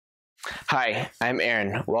Hi, I'm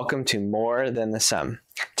Aaron. Welcome to More Than the Sum.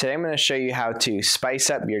 Today I'm going to show you how to spice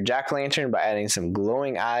up your jack-o'-lantern by adding some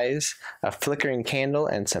glowing eyes, a flickering candle,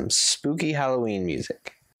 and some spooky Halloween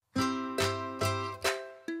music. To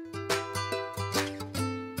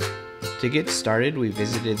get started, we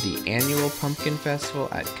visited the annual Pumpkin Festival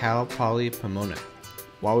at Cal Poly Pomona.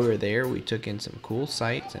 While we were there, we took in some cool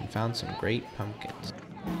sights and found some great pumpkins.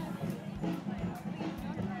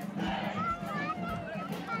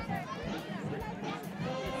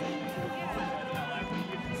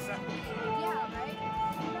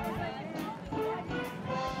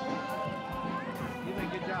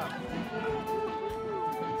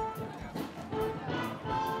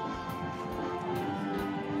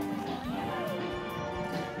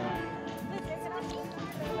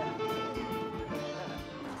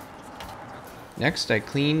 Next, I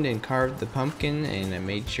cleaned and carved the pumpkin, and I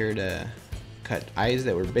made sure to cut eyes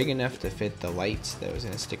that were big enough to fit the lights that was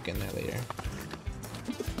going to stick in there later.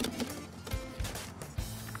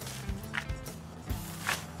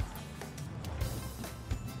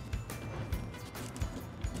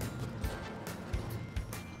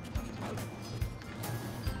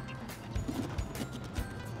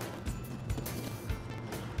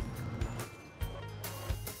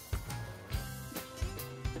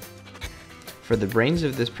 For the brains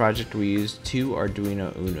of this project, we used two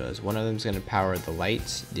Arduino Unos. One of them is going to power the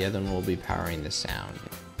lights, the other one will be powering the sound.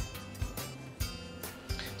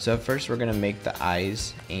 So first we're going to make the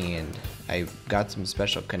eyes, and I got some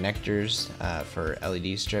special connectors for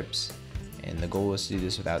LED strips, and the goal was to do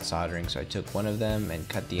this without soldering, so I took one of them and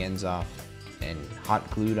cut the ends off and hot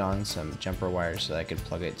glued on some jumper wires so that I could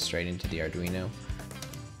plug it straight into the Arduino.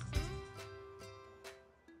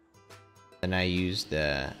 Then I used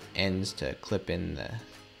the ends to clip in the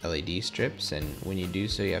LED strips, and when you do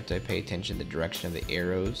so you have to pay attention to the direction of the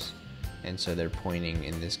arrows, and so they're pointing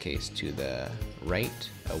in this case to the right,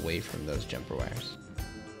 away from those jumper wires.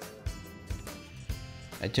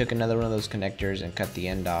 I took another one of those connectors and cut the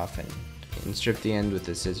end off and stripped the end with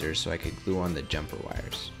the scissors so I could glue on the jumper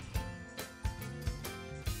wires.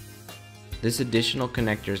 This additional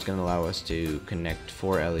connector is going to allow us to connect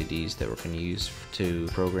 4 LEDs that we're going to use to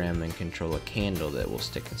program and control a candle that will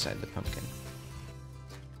stick inside the pumpkin.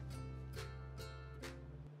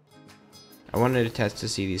 I wanted to test to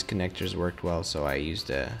see these connectors worked well, so I used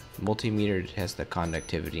a multimeter to test the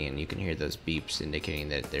conductivity, and you can hear those beeps indicating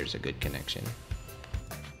that there's a good connection.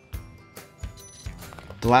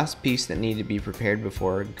 The last piece that needed to be prepared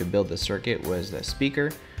before we could build the circuit was the speaker.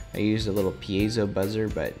 I used a little piezo buzzer,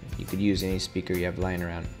 but you could use any speaker you have lying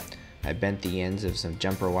around. I bent the ends of some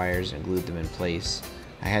jumper wires and glued them in place.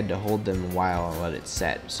 I had to hold them a while and let it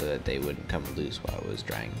set so that they wouldn't come loose while it was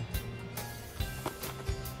drying.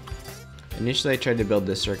 Initially I tried to build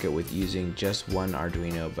this circuit with using just one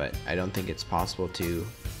Arduino, but I don't think it's possible to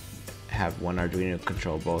have one Arduino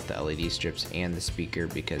control both the LED strips and the speaker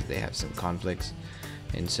because they have some conflicts,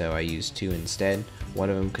 and so I used two instead. One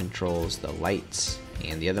of them controls the lights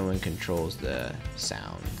and the other one controls the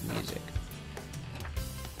sound, music.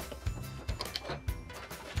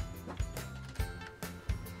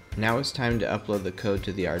 Now it's time to upload the code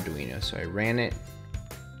to the Arduino, so I ran it.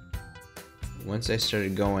 Once I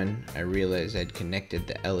started going, I realized I'd connected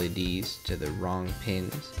the LEDs to the wrong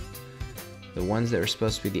pins. The ones that were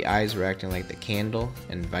supposed to be the eyes were acting like the candle,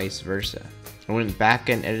 and vice versa. I went back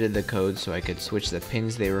and edited the code so I could switch the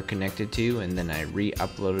pins they were connected to, and then I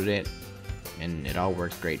re-uploaded it, and it all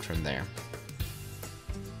worked great from there.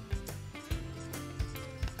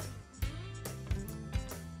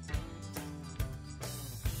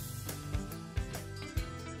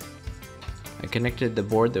 I connected the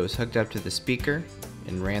board that was hooked up to the speaker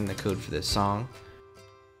and ran the code for the song.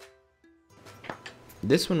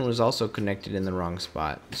 This one was also connected in the wrong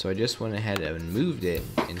spot, so I just went ahead and moved it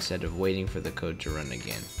instead of waiting for the code to run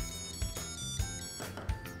again.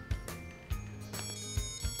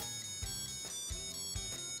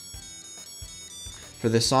 For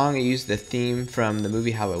the song, I used the theme from the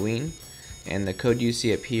movie Halloween, and the code you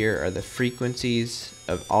see up here are the frequencies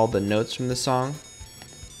of all the notes from the song.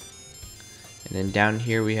 And then down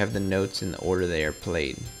here we have the notes in the order they are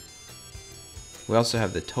played. We also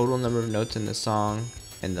have the total number of notes in the song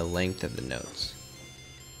and the length of the notes.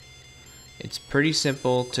 It's pretty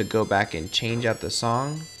simple to go back and change out the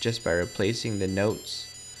song just by replacing the notes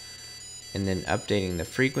and then updating the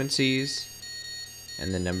frequencies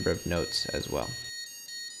and the number of notes as well.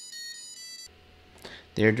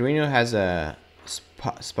 The Arduino has a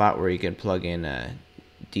spot where you can plug in a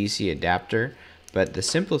DC adapter, but the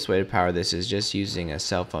simplest way to power this is just using a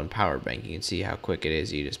cell phone power bank. You can see how quick it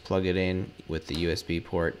is. You just plug it in with the USB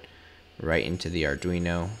port right into the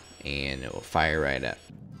Arduino, and it will fire right up.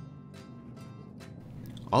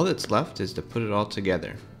 All that's left is to put it all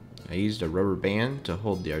together. I used a rubber band to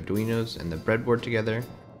hold the Arduinos and the breadboard together,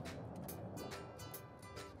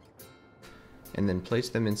 and then place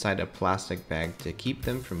them inside a plastic bag to keep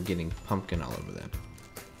them from getting pumpkin all over them.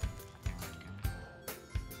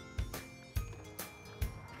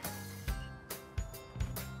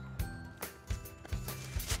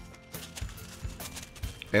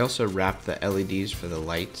 I also wrapped the LEDs for the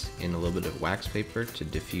lights in a little bit of wax paper to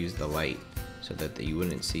diffuse the light so that you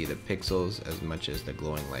wouldn't see the pixels as much as the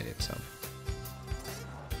glowing light itself.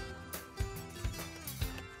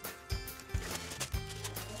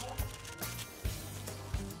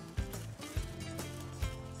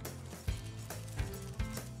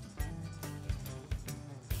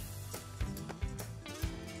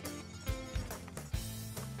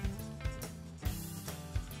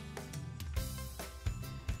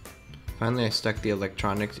 Finally, I stuck the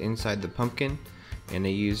electronics inside the pumpkin, and I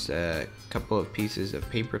used a couple of pieces of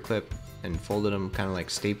paper clip and folded them kind of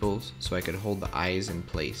like staples so I could hold the eyes in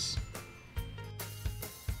place.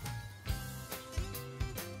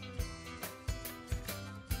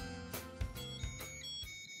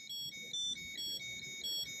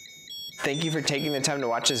 Thank you for taking the time to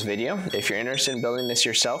watch this video. If you're interested in building this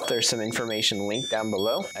yourself, there's some information linked down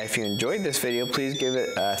below. If you enjoyed this video, please give it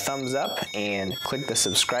a thumbs up and click the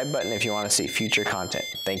subscribe button if you want to see future content.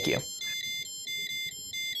 Thank you.